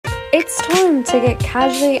It's time to get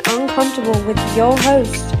casually uncomfortable with your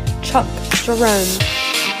host, Chuck Jerome.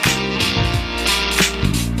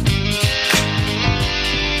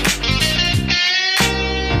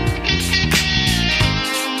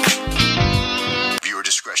 Viewer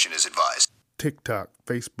discretion is advised. TikTok,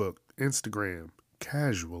 Facebook, Instagram,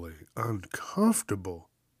 casually uncomfortable.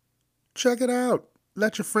 Check it out.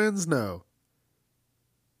 Let your friends know.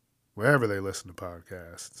 Wherever they listen to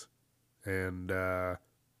podcasts. And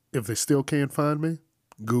if they still can't find me,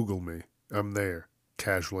 Google me. I'm there.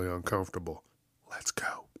 Casually uncomfortable. Let's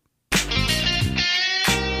go.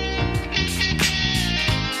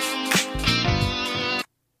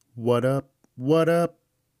 What up? What up?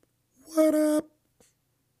 What up?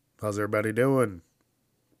 How's everybody doing?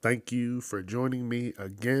 Thank you for joining me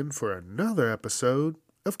again for another episode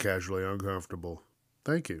of Casually Uncomfortable.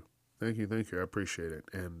 Thank you. Thank you. I appreciate it.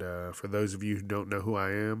 And for those of you who don't know who I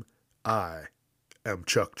am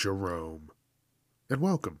Chuck Jerome. And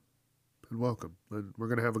welcome. And we're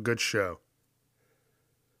going to have a good show.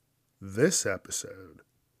 This episode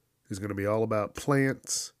is going to be all about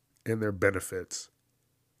plants and their benefits.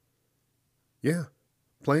 Yeah,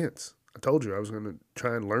 plants. I told you I was going to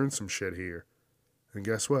try and learn some shit here. And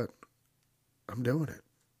guess what? I'm doing it.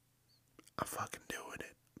 I'm fucking doing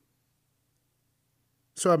it.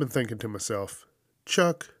 So I've been thinking to myself,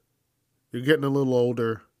 Chuck, you're getting a little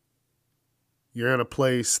older. You're in a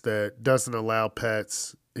place that doesn't allow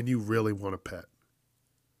pets, and you really want a pet.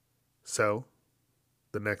 So,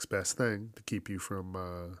 the next best thing to keep you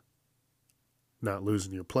from not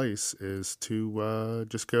losing your place is to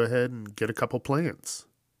just go ahead and get a couple plants.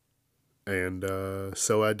 And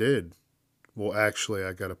so I did. Well, actually,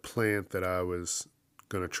 I got a plant that I was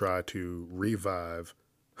going to try to revive,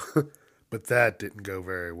 but that didn't go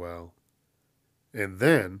very well. And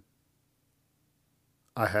then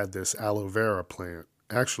I had this aloe vera plant.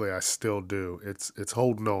 Actually, I still do. It's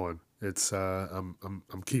holding on. It's I'm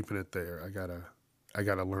keeping it there. I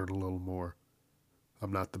gotta learn a little more.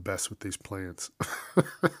 I'm not the best with these plants.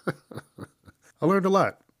 I learned a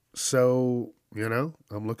lot. So,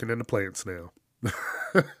 I'm looking into plants now.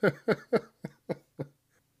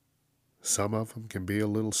 Some of them can be a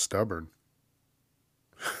little stubborn.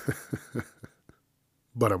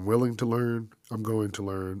 But I'm willing to learn. I'm going to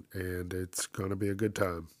learn. And it's going to be a good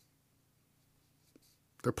time.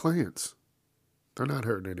 They're plants. They're not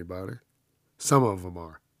hurting anybody. Some of them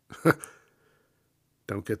are.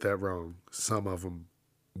 Don't get that wrong. Some of them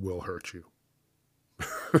will hurt you.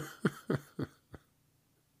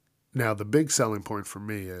 Now, the big selling point for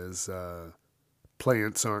me is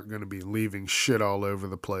plants aren't going to be leaving shit all over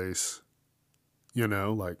the place.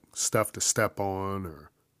 Like stuff to step on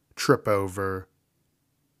or trip over.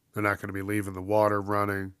 They're not going to be leaving the water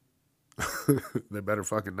running. They better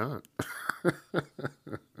fucking not.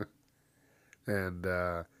 And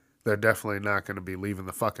they're definitely not going to be leaving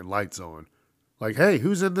the fucking lights on. Like, hey,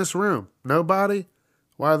 who's in this room? Nobody?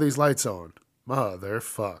 Why are these lights on?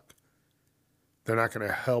 Motherfuck. They're not going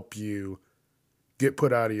to help you get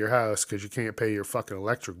put out of your house because you can't pay your fucking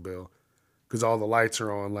electric bill because all the lights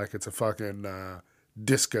are on like it's a fucking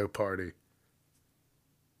disco party.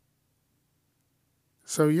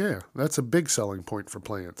 So yeah, that's a big selling point for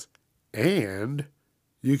plants. And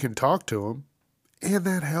you can talk to them, and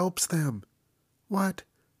that helps them. What?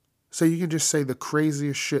 So you can just say the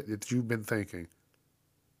craziest shit that you've been thinking.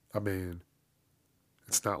 I mean,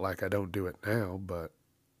 it's not like I don't do it now, but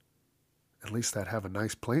at least I'd have a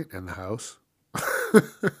nice plant in the house.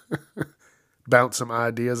 Bounce some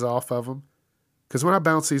ideas off of them. Because when I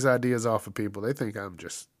bounce these ideas off of people, they think I'm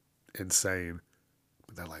just insane.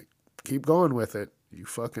 But they're like, keep going with it, you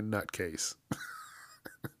fucking nutcase.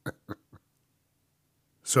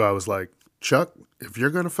 So I was like, Chuck, if you're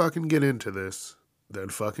going to fucking get into this, then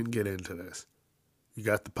fucking get into this. You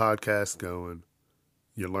got the podcast going.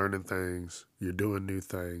 You're learning things. You're doing new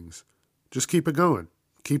things. Just keep it going.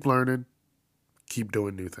 Keep learning. Keep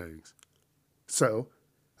doing new things. So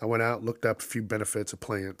I went out, looked up a few benefits of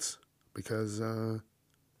plants because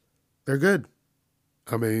they're good.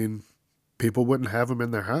 I mean, people wouldn't have them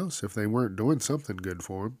in their house if they weren't doing something good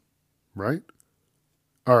for them, right?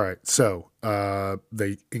 All right, so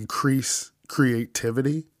they increase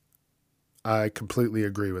creativity. I completely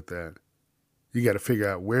agree with that. You got to figure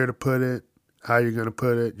out where to put it, how you're going to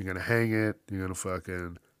put it. You're going to hang it. You're going to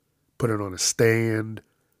fucking put it on a stand.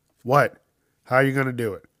 What? How are you going to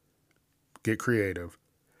do it? Get creative.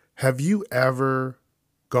 Have you ever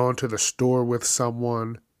gone to the store with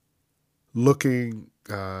someone looking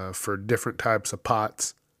for different types of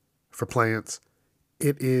pots for plants?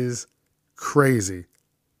 It is crazy.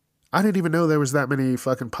 I didn't even know there was that many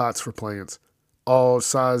fucking pots for plants. all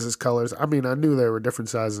sizes, colors. I mean, I knew there were different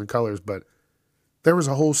sizes and colors, but there was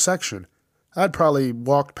a whole section. I'd probably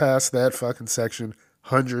walked past that fucking section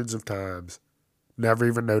hundreds of times. Never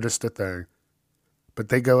even noticed a thing. But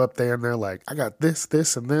they go up there and they're like, I got this,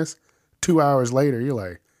 this, and this. 2 hours later, you're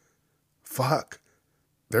like, fuck,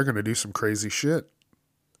 they're going to do some crazy shit.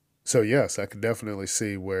 So yes, I can definitely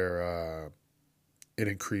see where it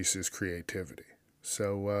increases creativity.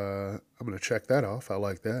 So I'm going to check that off. I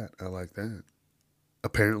like that. I like that.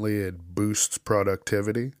 Apparently it boosts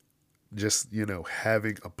productivity. Just,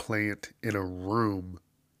 having a plant in a room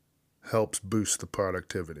helps boost the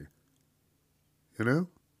productivity.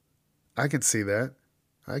 I can see that.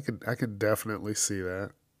 I could definitely see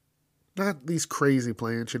that. Not these crazy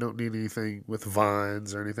plants. You don't need anything with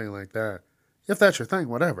vines or anything like that. If that's your thing,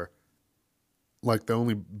 whatever. Like the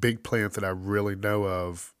only big plant that I really know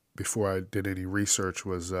of before I did any research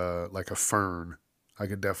was like a fern. I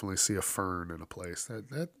could definitely see a fern in a place.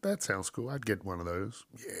 That sounds cool. I'd get one of those.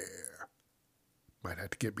 Yeah. Might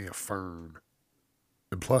have to get me a fern.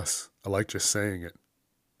 And plus, I like just saying it.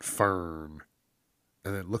 Fern.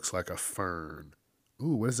 And it looks like a fern.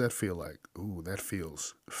 Ooh, what does that feel like? Ooh, that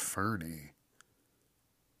feels ferny.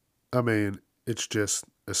 I mean, it's just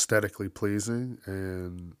aesthetically pleasing,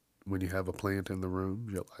 and when you have a plant in the room,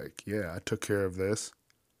 you're like, yeah, I took care of this.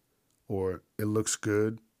 Or it looks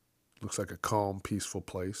good. Looks like a calm, peaceful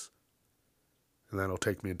place. And that'll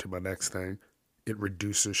take me into my next thing. It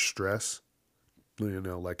reduces stress.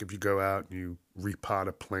 Like if you go out and you repot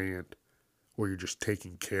a plant, or you're just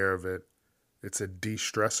taking care of it, it's a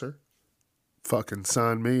de-stressor. Fucking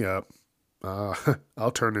sign me up.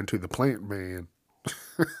 I'll turn into the plant man.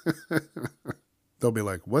 They'll be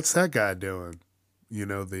like, what's that guy doing?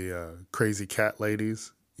 The crazy cat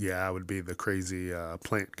ladies? Yeah, I would be the crazy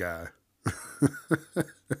plant guy.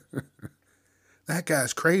 That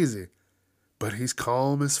guy's crazy, but he's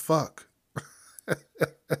calm as fuck.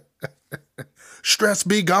 Stress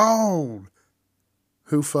be gone.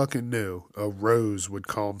 Who fucking knew a rose would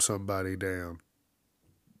calm somebody down?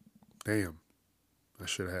 Damn. I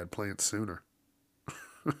should have had plants sooner.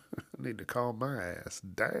 I need to calm my ass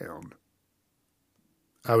down.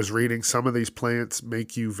 I was reading some of these plants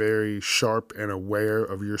make you very sharp and aware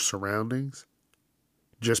of your surroundings.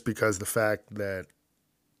 Just because the fact that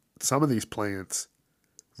some of these plants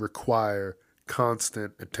require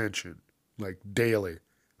constant attention. Like daily.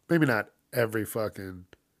 Maybe not every fucking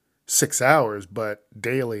 6 hours, but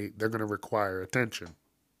daily they're going to require attention.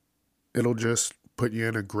 It'll just put you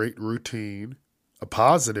in a great routine. A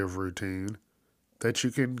positive routine that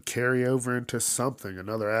you can carry over into something,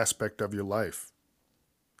 another aspect of your life.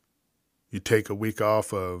 You take a week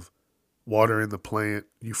off of watering the plant,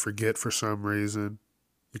 you forget for some reason,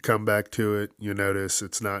 you come back to it, you notice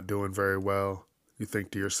it's not doing very well. You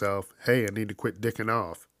think to yourself, hey, I need to quit dicking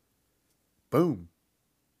off. Boom.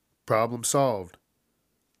 Problem solved.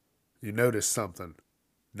 You notice something.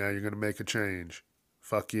 Now you're going to make a change.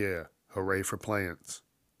 Fuck yeah. Hooray for plants.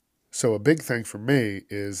 So a big thing for me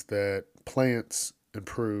is that plants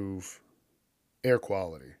improve air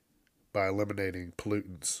quality by eliminating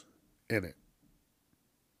pollutants in it,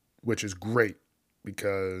 which is great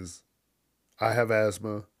because I have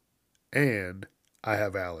asthma and I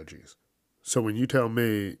have allergies. So when you tell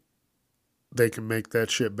me they can make that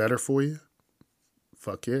shit better for you,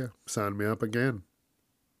 fuck yeah, sign me up again.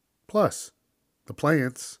 Plus, the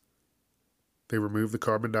plants, they remove the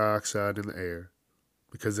carbon dioxide in the air.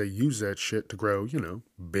 Because they use that shit to grow,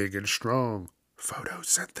 big and strong.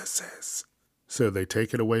 Photosynthesis. So they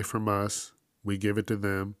take it away from us. We give it to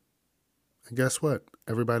them. And guess what?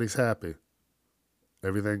 Everybody's happy.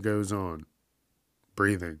 Everything goes on.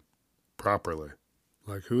 Breathing. Properly.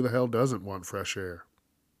 Like who the hell doesn't want fresh air?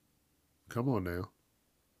 Come on now.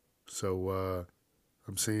 So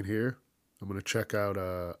I'm seeing here. I'm going to check out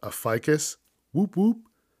a ficus. Whoop whoop.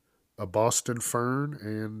 A Boston fern,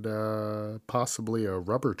 and possibly a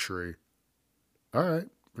rubber tree. All right.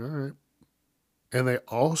 And they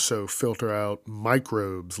also filter out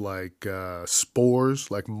microbes like spores,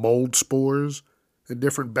 like mold spores, and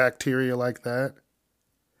different bacteria like that.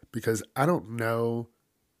 Because I don't know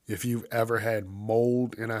if you've ever had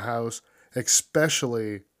mold in a house,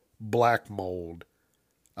 especially black mold.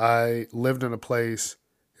 I lived in a place,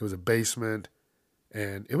 it was a basement,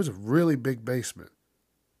 and it was a really big basement.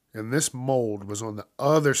 And this mold was on the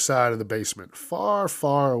other side of the basement, far,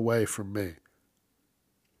 far away from me.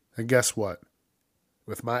 And guess what?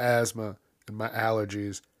 With my asthma and my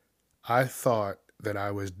allergies, I thought that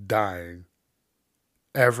I was dying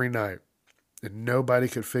every night. And nobody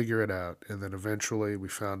could figure it out. And then eventually we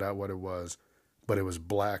found out what it was. But it was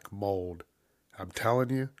black mold. I'm telling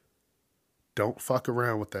you, Don't fuck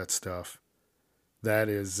around with that stuff. That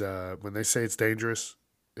is, when they say it's dangerous,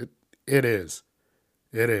 it is.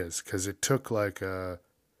 It is, because it took like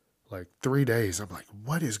 3 days. I'm like,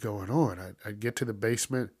 what is going on? I get to the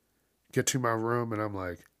basement, get to my room, and I'm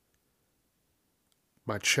like,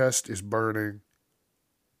 my chest is burning.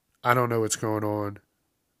 I don't know what's going on.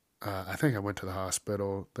 I think I went to the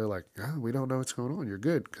hospital. They're like, oh, we don't know what's going on. You're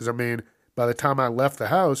good. Because, I mean, by the time I left the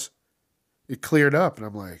house, it cleared up. And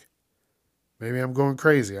I'm like, maybe I'm going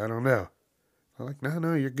crazy. I don't know. I'm like,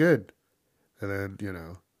 no, you're good. And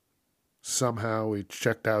then, somehow we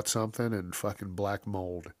checked out something and fucking black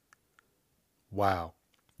mold. Wow.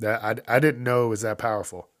 That I didn't know it was that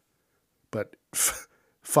powerful. But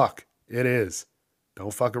fuck, it is.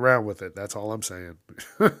 Don't fuck around with it. That's all I'm saying.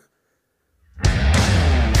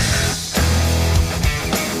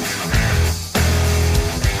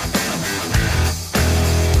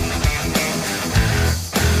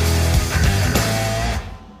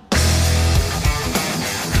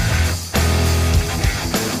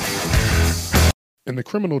 In the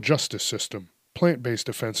criminal justice system, plant-based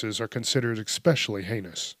offenses are considered especially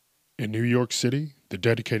heinous. In New York City, the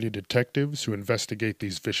dedicated detectives who investigate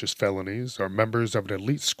these vicious felonies are members of an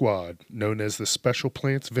elite squad known as the Special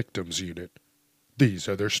Plants Victims Unit. These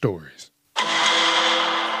are their stories.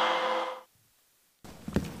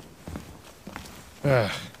 I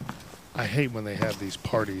hate when they have these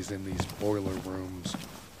parties in these boiler rooms.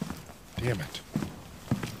 Damn it.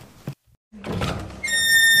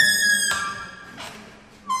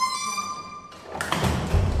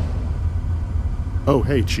 Oh,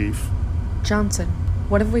 hey, Chief. Johnson,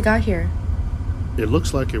 what have we got here? It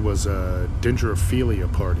looks like it was a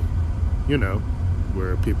dendrophilia party. You know,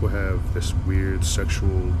 where people have this weird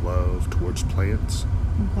sexual love towards plants.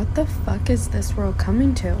 What the fuck is this world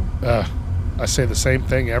coming to? I say the same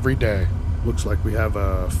thing every day. Looks like we have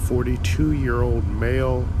a 42-year-old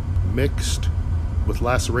male mixed with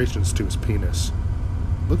lacerations to his penis.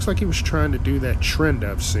 Looks like he was trying to do that trend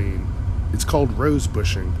I've seen. It's called rose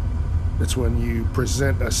bushing. It's when you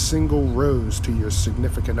present a single rose to your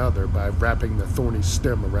significant other by wrapping the thorny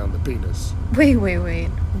stem around the penis. Wait.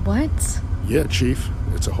 What? Yeah, Chief.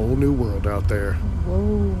 It's a whole new world out there.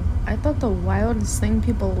 Whoa. I thought the wildest thing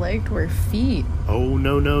people liked were feet. Oh,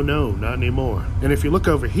 no, not anymore. And if you look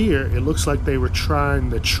over here, it looks like they were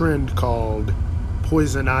trying the trend called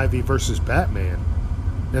Poison Ivy versus Batman.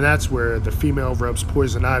 And that's where the female rubs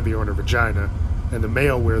poison ivy on her vagina, and the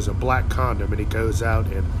male wears a black condom, and he goes out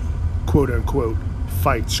and quote-unquote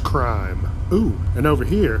fights crime. Ooh, and over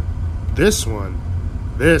here, this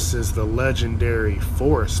is the legendary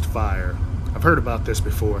forest fire. I've heard about this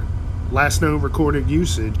before. Last known recorded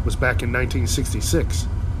usage was back in 1966.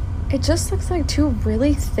 It just looks like two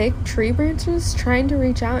really thick tree branches trying to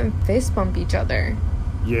reach out and fist bump each other.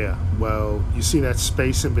 Yeah, well, you see that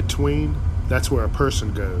space in between? That's where a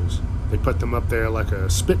person goes. They put them up there like a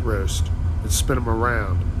spit roast and spin them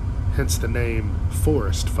around. Hence the name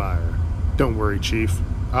Forest Fire. Don't worry, Chief.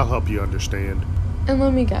 I'll help you understand. And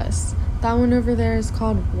let me guess, that one over there is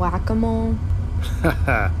called whack-a-mole?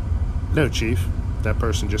 Haha. No, Chief. That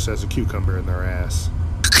person just has a cucumber in their ass.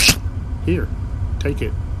 Here, take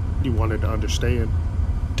it. You wanted to understand.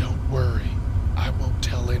 Don't worry. I won't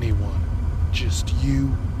tell anyone. Just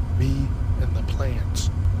you, me, and the plants.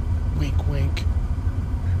 Wink, wink.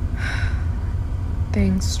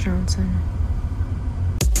 Thanks, Johnson.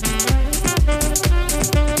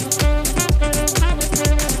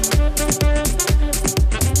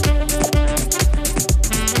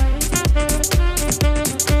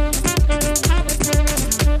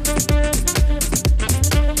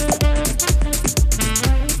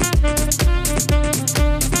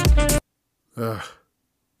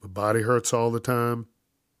 My body hurts all the time.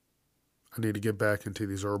 I need to get back into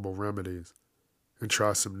these herbal remedies and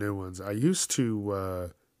try some new ones. I used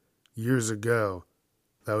to, years ago,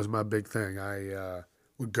 that was my big thing. I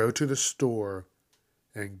would go to the store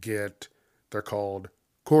and get, they're called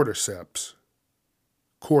cordyceps.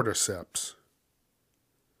 Cordyceps.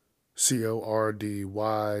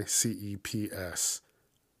 Cordyceps.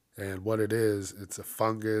 And what it is, it's a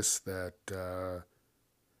fungus that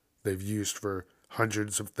they've used for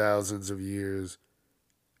hundreds of thousands of years,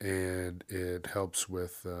 and it helps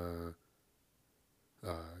with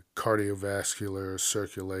cardiovascular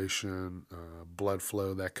circulation, blood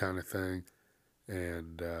flow, that kind of thing.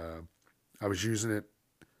 And I was using it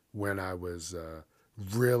when I was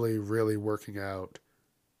really, really working out.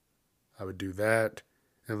 I would do that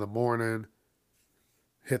in the morning,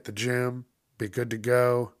 hit the gym, be good to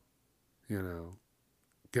go,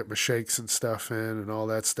 get my shakes and stuff in and all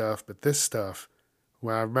that stuff. But this stuff,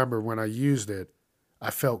 I remember when I used it,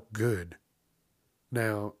 I felt good.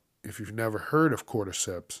 Now, if you've never heard of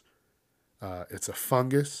cordyceps, it's a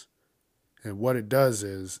fungus, and what it does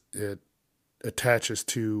is it attaches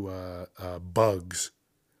to bugs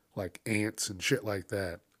like ants and shit like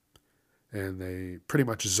that, and they pretty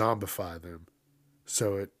much zombify them.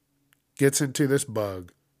 So it gets into this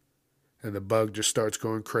bug, and the bug just starts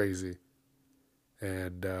going crazy,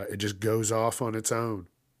 and it just goes off on its own,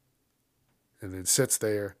 and then sits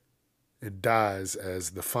there and dies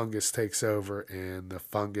as the fungus takes over, and the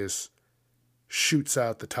fungus shoots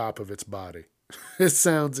out the top of its body. It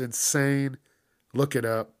sounds insane. Look it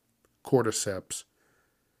up, cordyceps.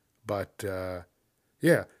 But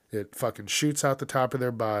yeah, it fucking shoots out the top of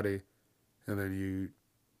their body, and then you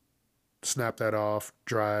snap that off,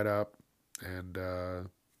 dry it up, and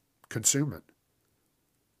consume it.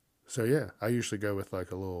 So yeah, I usually go with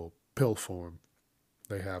like a little pill form.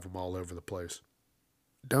 They have them all over the place.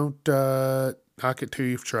 Don't knock it till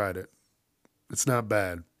you've tried it. It's not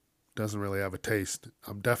bad. Doesn't really have a taste.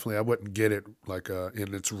 I wouldn't get it like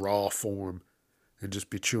in its raw form and just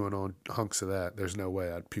be chewing on hunks of that. There's no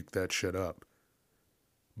way I'd puke that shit up.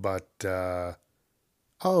 But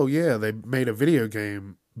oh yeah, they made a video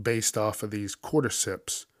game based off of these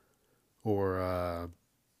cordyceps, or a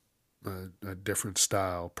different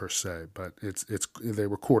style per se, but they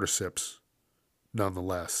were cordyceps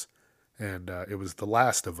nonetheless, and it was The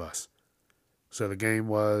Last of Us. So the game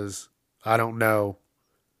was, I don't know,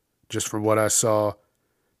 just from what I saw,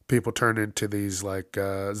 people turn into these like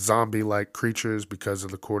zombie-like creatures because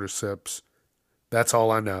of the cordyceps. That's all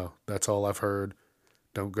I know. That's all I've heard.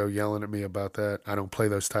 Don't go yelling at me about that. I don't play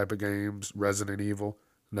those type of games. Resident Evil,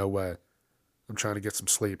 no way. I'm trying to get some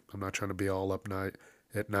sleep. I'm not trying to be all up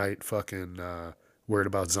at night fucking worried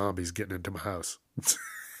about zombies getting into my house.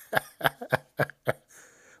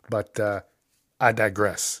 But I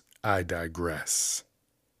digress.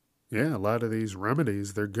 Yeah, a lot of these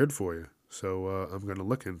remedies, they're good for you. So I'm going to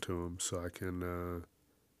look into them so I can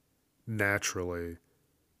naturally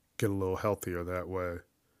get a little healthier that way.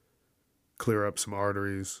 Clear up some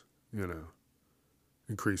arteries,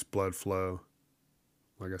 increase blood flow.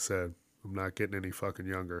 Like I said, I'm not getting any fucking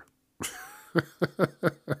younger.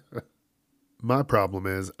 My problem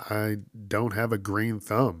is I don't have a green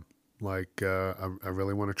thumb. Like, I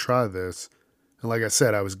really want to try this. And like I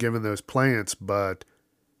said, I was given those plants, but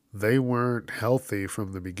they weren't healthy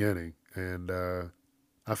from the beginning. And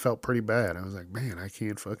I felt pretty bad. I was like, man, I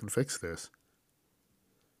can't fucking fix this.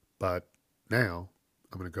 But now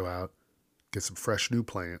I'm going to go out, get some fresh new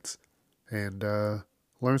plants, and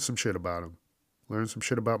learn some shit about them. Learn some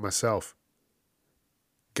shit about myself.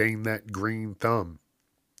 Gain that green thumb.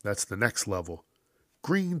 That's the next level.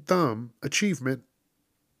 Green thumb achievement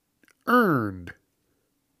earned.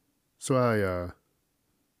 So I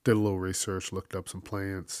did a little research, looked up some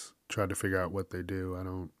plants, tried to figure out what they do.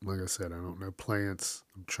 Like I said, I don't know plants.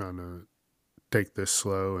 I'm trying to take this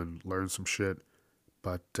slow and learn some shit.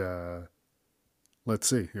 But let's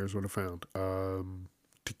see. Here's what I found.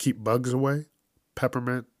 To keep bugs away,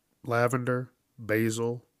 peppermint, lavender,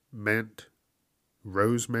 basil, mint,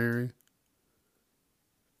 rosemary,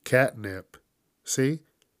 catnip. See?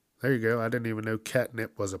 There you go. I didn't even know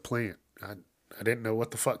catnip was a plant. I didn't know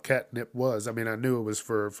what the fuck catnip was. I mean, I knew it was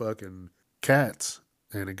for fucking cats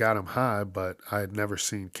and it got them high, but I had never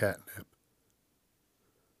seen catnip.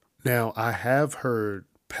 Now, I have heard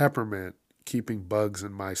peppermint keeping bugs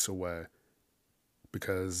and mice away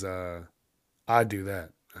because I do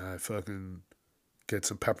that. I fucking get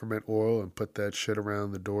some peppermint oil and put that shit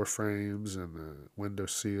around the door frames and the window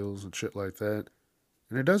seals and shit like that.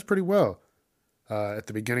 And it does pretty well. At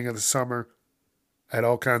the beginning of the summer, I had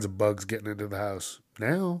all kinds of bugs getting into the house.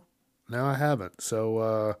 Now I haven't.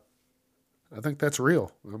 So I think that's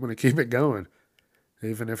real. I'm going to keep it going.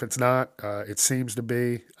 Even if it's not, it seems to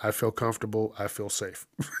be. I feel comfortable. I feel safe.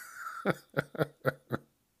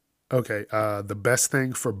 Okay, the best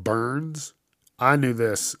thing for burns, I knew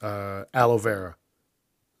this, aloe vera.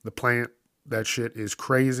 The plant, that shit is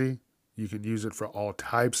crazy. You can use it for all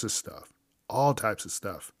types of stuff. All types of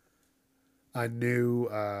stuff. I knew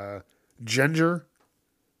ginger,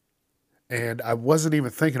 and I wasn't even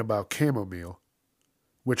thinking about chamomile,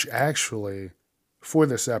 which actually, for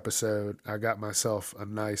this episode, I got myself a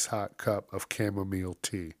nice hot cup of chamomile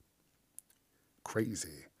tea.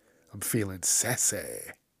 Crazy. I'm feeling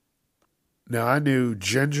sassy. Now, I knew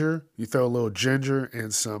ginger. You throw a little ginger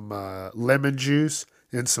and some lemon juice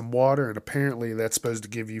in some water, and apparently that's supposed to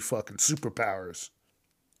give you fucking superpowers.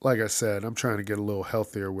 Like I said, I'm trying to get a little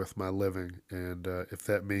healthier with my living, and if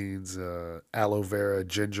that means aloe vera,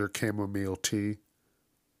 ginger, chamomile tea,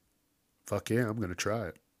 fuck yeah, I'm going to try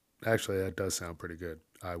it. Actually, that does sound pretty good.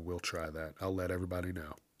 I will try that. I'll let everybody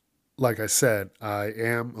know. Like I said, I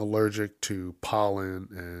am allergic to pollen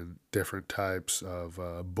and different types of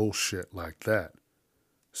bullshit like that.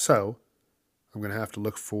 So I'm going to have to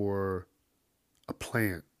look for a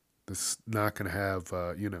plant that's not going to have,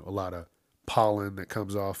 a lot of pollen that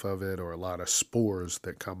comes off of it or a lot of spores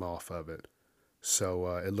that come off of it. So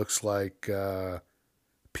it looks like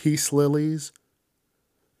peace lilies,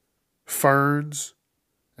 ferns,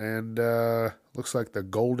 and looks like the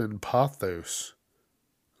golden pothos.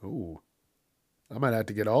 Ooh, I might have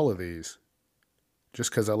to get all of these just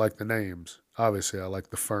because I like the names. Obviously, I like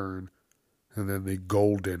the fern and then the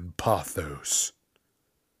golden pothos.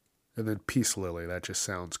 And then peace lily, that just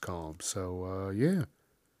sounds calm. So, yeah,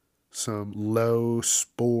 some low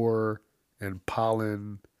spore and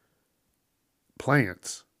pollen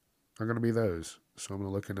plants are going to be those. So I'm going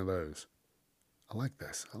to look into those. I like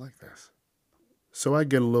this. So I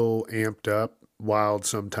get a little amped up, wild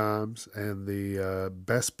sometimes, and the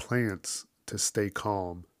best plants to stay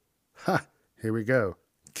calm. Ha! Here we go.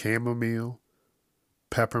 Chamomile,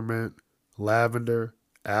 peppermint, lavender,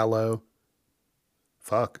 aloe.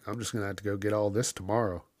 Fuck, I'm just going to have to go get all this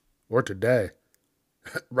tomorrow. Or today.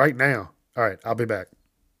 Right now. All right, I'll be back.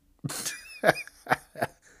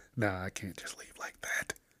 Nah, I can't just leave like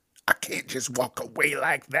that. I can't just walk away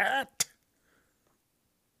like that.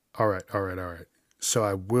 All right. So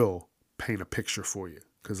I will paint a picture for you.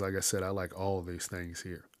 Because like I said, I like all of these things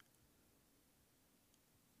here.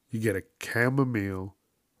 You get a chamomile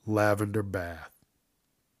lavender bath.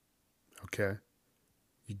 Okay?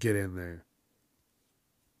 You get in there.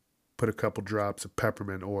 Put a couple drops of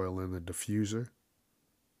peppermint oil in the diffuser.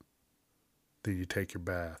 Then you take your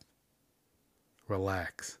bath.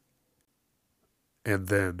 Relax. And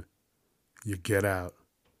then you get out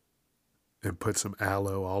and put some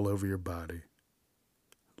aloe all over your body.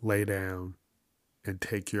 Lay down and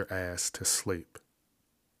take your ass to sleep.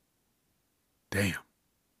 Damn.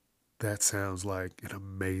 That sounds like an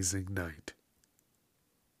amazing night.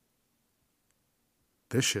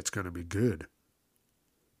 This shit's gonna be good.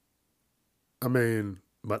 I mean,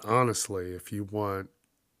 but honestly, if you want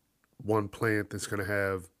one plant that's gonna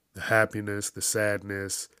have the happiness, the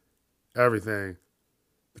sadness, everything,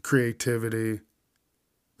 the creativity,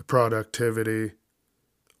 the productivity,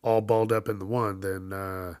 all balled up in the one,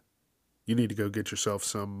 then you need to go get yourself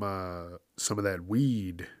some of that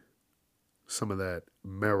weed, some of that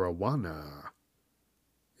marijuana.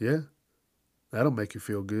 Yeah, that'll make you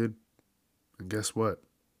feel good. And guess what?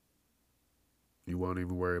 You won't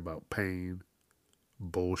even worry about pain,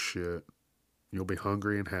 bullshit. You'll be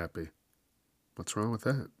hungry and happy. What's wrong with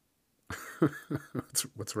that?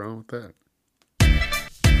 What's wrong with that?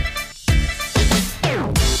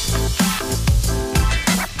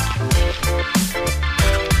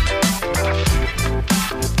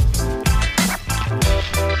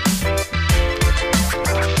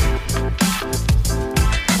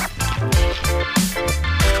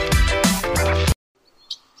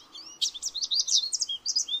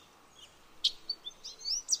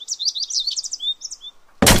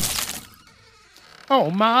 Oh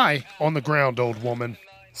my! On the ground, old woman.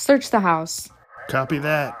 Search the house. Copy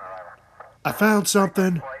that. I found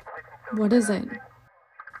something. What is it?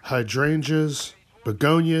 Hydrangeas,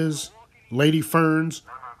 begonias, lady ferns,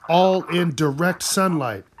 all in direct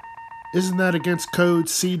sunlight. Isn't that against code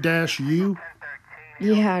C-U?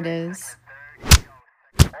 Yeah, it is.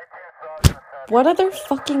 What other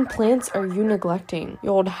fucking plants are you neglecting, you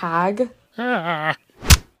old hag?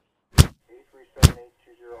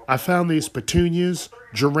 I found these petunias,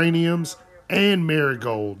 geraniums, and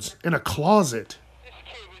marigolds in a closet.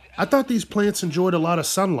 I thought these plants enjoyed a lot of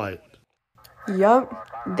sunlight. Yup,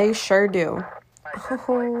 they sure do.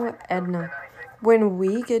 Oh, Edna, when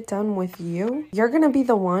we get done with you, you're gonna be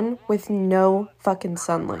the one with no fucking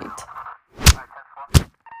sunlight.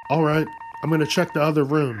 All right, I'm gonna check the other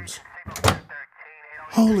rooms.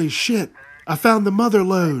 Holy shit, I found the mother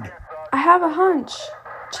lode. I have a hunch.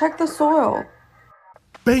 Check the soil.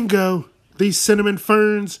 Bingo! These cinnamon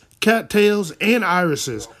ferns, cattails, and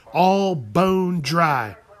irises, all bone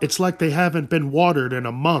dry. It's like they haven't been watered in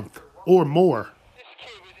a month or more.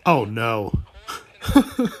 Oh no.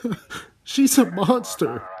 She's a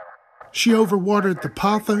monster. She overwatered the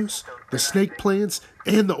pothos, the snake plants,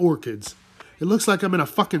 and the orchids. It looks like I'm in a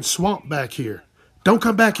fucking swamp back here. Don't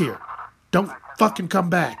come back here. Don't fucking come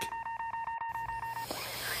back.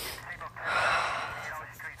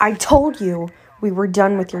 I told you we were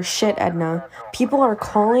done with your shit, Edna. People are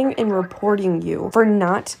calling and reporting you for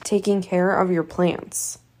not taking care of your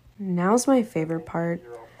plants. Now's my favorite part.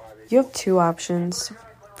 You have two options.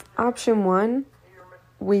 Option one,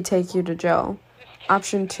 we take you to jail.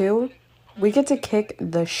 Option 2, we get to kick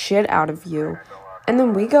the shit out of you, and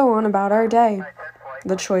then we go on about our day.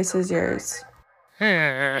 The choice is yours.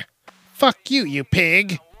 Fuck you, you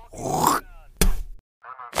pig.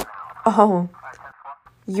 Oh,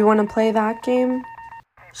 you want to play that game?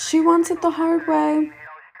 She wants it the hard way.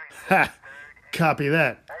 Ha! Copy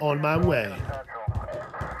that. On my way.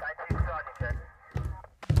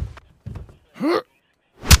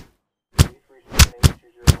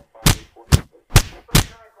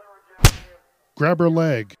 Grab her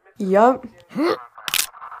leg. Yup.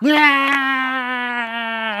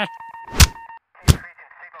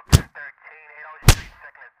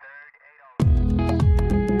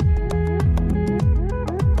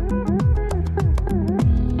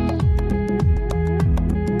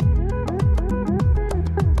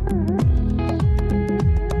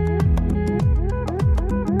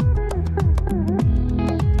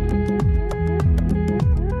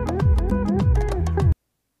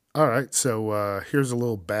 All right, so here's a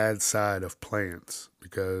little bad side of plants,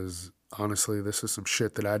 because honestly, this is some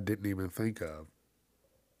shit that I didn't even think of.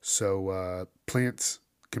 So plants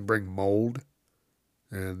can bring mold,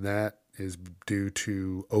 and that is due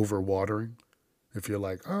to overwatering. If you're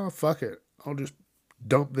like, oh, fuck it, I'll just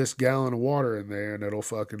dump this gallon of water in there and it'll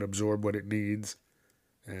fucking absorb what it needs,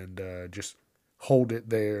 and just hold it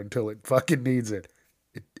there until it fucking needs it.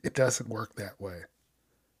 It doesn't work that way.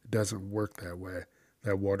 It doesn't work that way.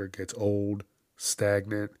 That water gets old,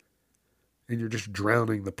 stagnant, and you're just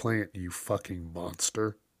drowning the plant, you fucking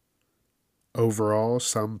monster. Overall,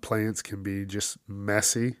 some plants can be just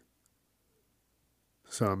messy.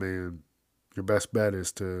 So, I mean, your best bet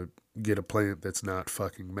is to get a plant that's not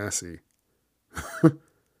fucking messy.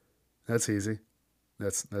 That's easy.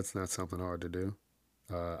 That's not something hard to do.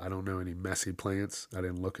 I don't know any messy plants. I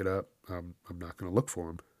didn't look it up. I'm not going to look for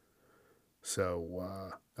them. So,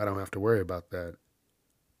 I don't have to worry about that.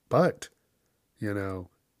 But,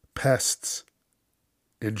 pests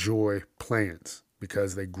enjoy plants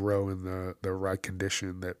because they grow in the right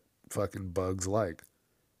condition that fucking bugs like.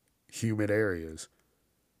 Humid areas.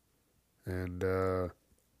 And, I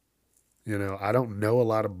don't know a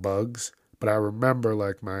lot of bugs, but I remember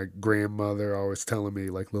like my grandmother always telling me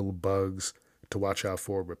like little bugs to watch out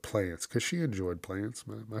for with plants, because she enjoyed plants.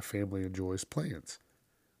 My family enjoys plants.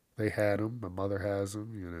 They had them. My mother has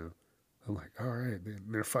them, I'm like, all right,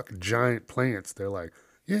 they're fucking giant plants. They're like,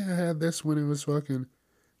 yeah, I had this when it was fucking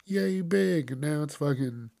yay big, and now it's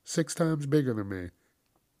fucking 6 times bigger than me.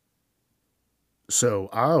 So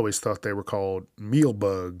I always thought they were called meal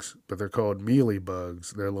bugs, but they're called mealy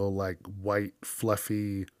bugs. They're little like white,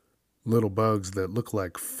 fluffy little bugs that look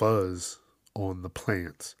like fuzz on the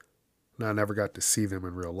plants. And I never got to see them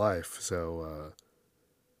in real life, so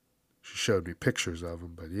she showed me pictures of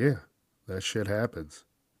them. But yeah, that shit happens.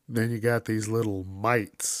 Then you got these little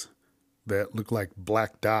mites that look like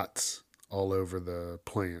black dots all over the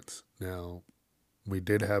plants. Now, we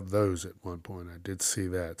did have those at one point. I did see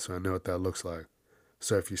that, so I know what that looks like.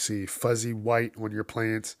 So if you see fuzzy white on your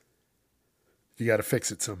plants, you got to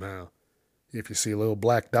fix it somehow. If you see little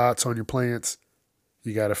black dots on your plants,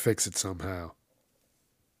 you got to fix it somehow.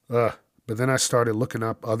 But then I started looking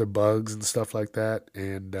up other bugs and stuff like that,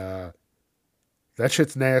 and that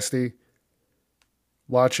shit's nasty.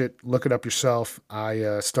 Watch it, look it up yourself.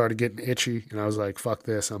 I started getting itchy, and I was like, fuck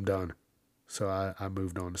this, I'm done. So I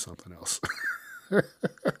moved on to something else.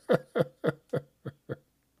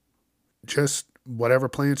 Just whatever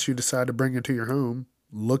plants you decide to bring into your home,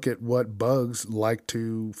 look at what bugs like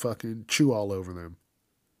to fucking chew all over them.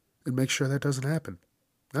 And make sure that doesn't happen.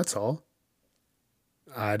 That's all.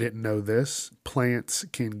 I didn't know this. Plants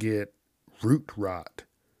can get root rot,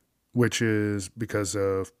 which is because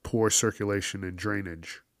of poor circulation and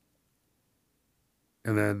drainage.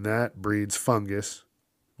 And then that breeds fungus,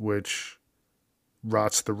 which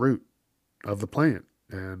rots the root of the plant.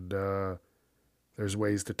 And there's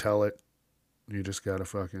ways to tell it. You just gotta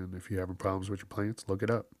fucking, if you're having problems with your plants, look it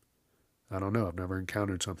up. I don't know. I've never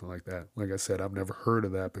encountered something like that. Like I said, I've never heard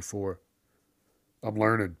of that before. I'm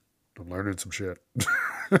learning some shit.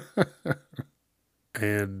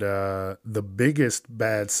 And the biggest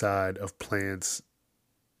bad side of plants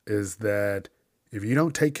is that if you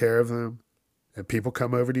don't take care of them and people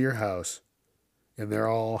come over to your house and they're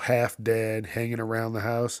all half dead hanging around the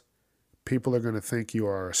house, people are going to think you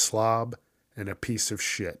are a slob and a piece of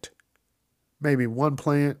shit. Maybe one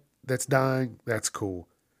plant that's dying, that's cool.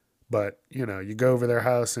 But, you go over their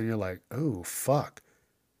house and you're like, oh, fuck.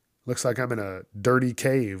 Looks like I'm in a dirty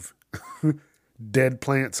cave. Dead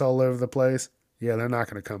plants all over the place. Yeah, they're not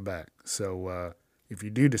going to come back. So if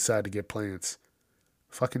you do decide to get plants,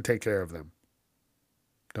 fucking take care of them.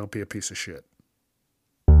 Don't be a piece of shit.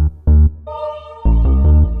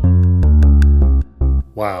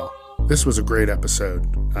 Wow, this was a great episode.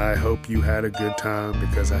 I hope you had a good time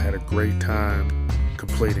because I had a great time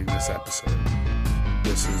completing this episode.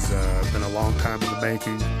 This has been a long time in the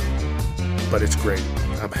making, but it's great.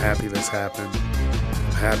 I'm happy this happened.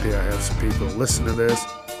 I'm happy I have some people listen to this,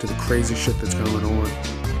 to the crazy shit that's going on.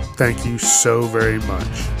 Thank you so very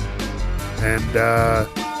much. And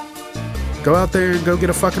go out there and go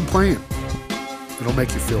get a fucking plant. It'll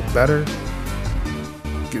make you feel better.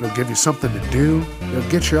 It'll give you something to do. It'll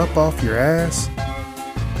get you up off your ass.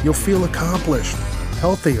 You'll feel accomplished,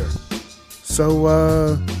 healthier.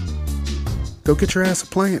 So, go get your ass a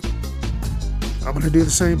plant. I'm going to do the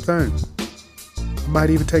same thing. I might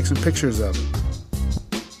even take some pictures of it.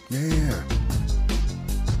 Yeah.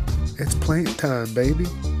 It's plant time, baby.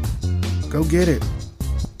 Go get it.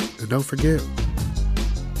 And don't forget,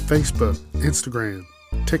 Facebook, Instagram,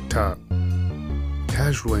 TikTok,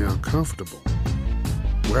 Casually Uncomfortable.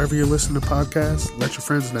 Wherever you listen to podcasts, let your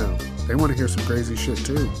friends know. They want to hear some crazy shit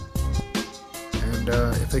too. And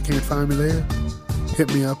if they can't find me there,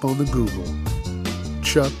 hit me up on the Google.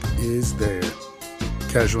 Chuck is there.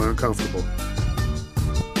 Casually Uncomfortable.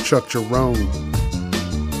 Chuck Jerome.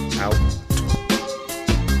 Out.